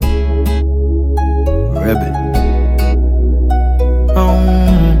rebel.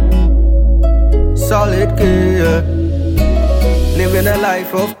 Solid gear. Living a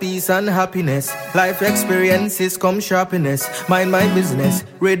life of peace and happiness. Life experiences come sharpness. Mind my business.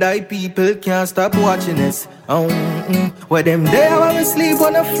 Red eye people can't stop watching us. Where them there when we sleep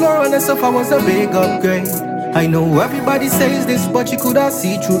on the floor and the sofa was a big upgrade. I know everybody says this, but you could have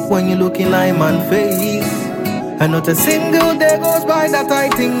see truth when you look in my man face. And not a single day goes by that I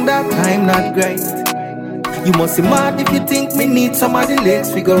think that I'm not great. You must be mad if you think me need some of the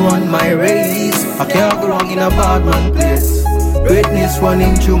legs figure on my race. I can't go wrong in a bad man place. Greatness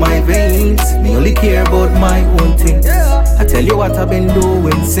running through my veins. Me only care about my own things. I tell you what I've been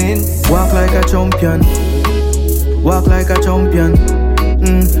doing since. Walk like a champion. Walk like a champion.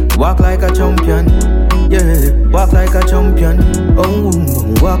 Walk like a champion. Yeah, walk like a champion. Oh,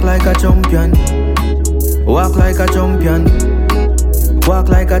 walk like a champion. Walk like a champion. Walk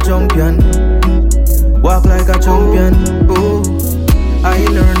like a champion. Walk like a champion. Oh, I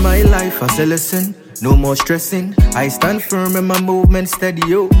learned my life as a lesson. No more stressing. I stand firm in my movement steady,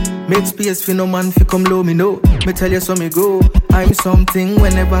 yo. Make space for no man fi come low me, no. Me tell you so me go. I'm something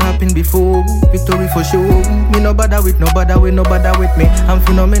when never happened before. Victory for sure. Me no bother with, no bother with, no bother with me. I'm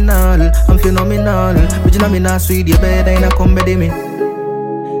phenomenal, I'm phenomenal. But you know me not sweet, you better than a come bedi me.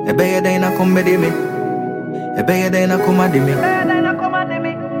 You better than a come bedi me. You better than a come bedi me.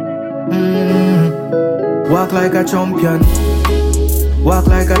 Walk like a champion. Walk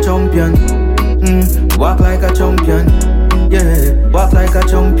like a champion. Walk like a champion. Yeah, walk like a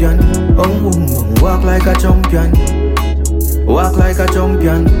champion. Oh, walk like a champion. Walk like a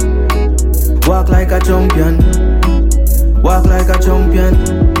champion. Walk like a champion. Walk like a champion.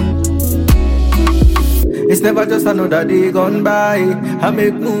 It's never just another day gone by. I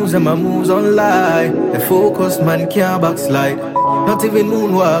make moves and my moves don't lie. A focused man can't backslide. Not even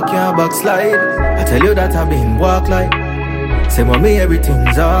moonwalk can't backslide. I tell you that I've been walk like. Say mommy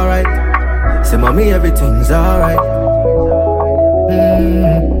everything's alright. Say mommy everything's alright.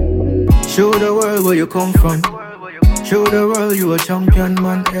 Show the world where you come from. Show the world you a champion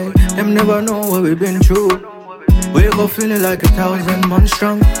man. Hey. Them never know what we've been through. Wake up feeling like 1,000 man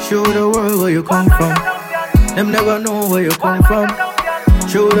strong. Show the world where you come from. Them never know where you come from.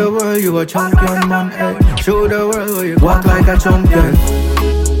 Show the world you a champion man. Hey. Show the world where you walk like a champion.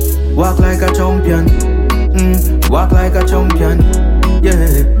 Walk like a champion. Walk like a champion.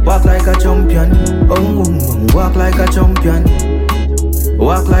 Yeah, walk like a champion. Oh, walk like a champion.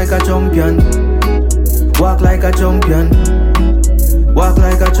 Walk like a champion. Walk like a champion. Walk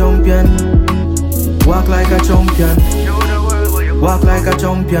like a champion. Walk like a champion. Walk like a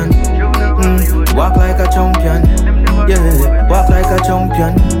champion. Walk like a champion. Yeah, walk like a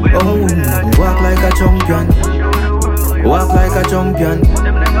champion. Oh, walk like a champion. Walk like a champion.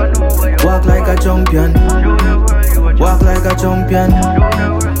 Walk like a champion. Walk like a champion.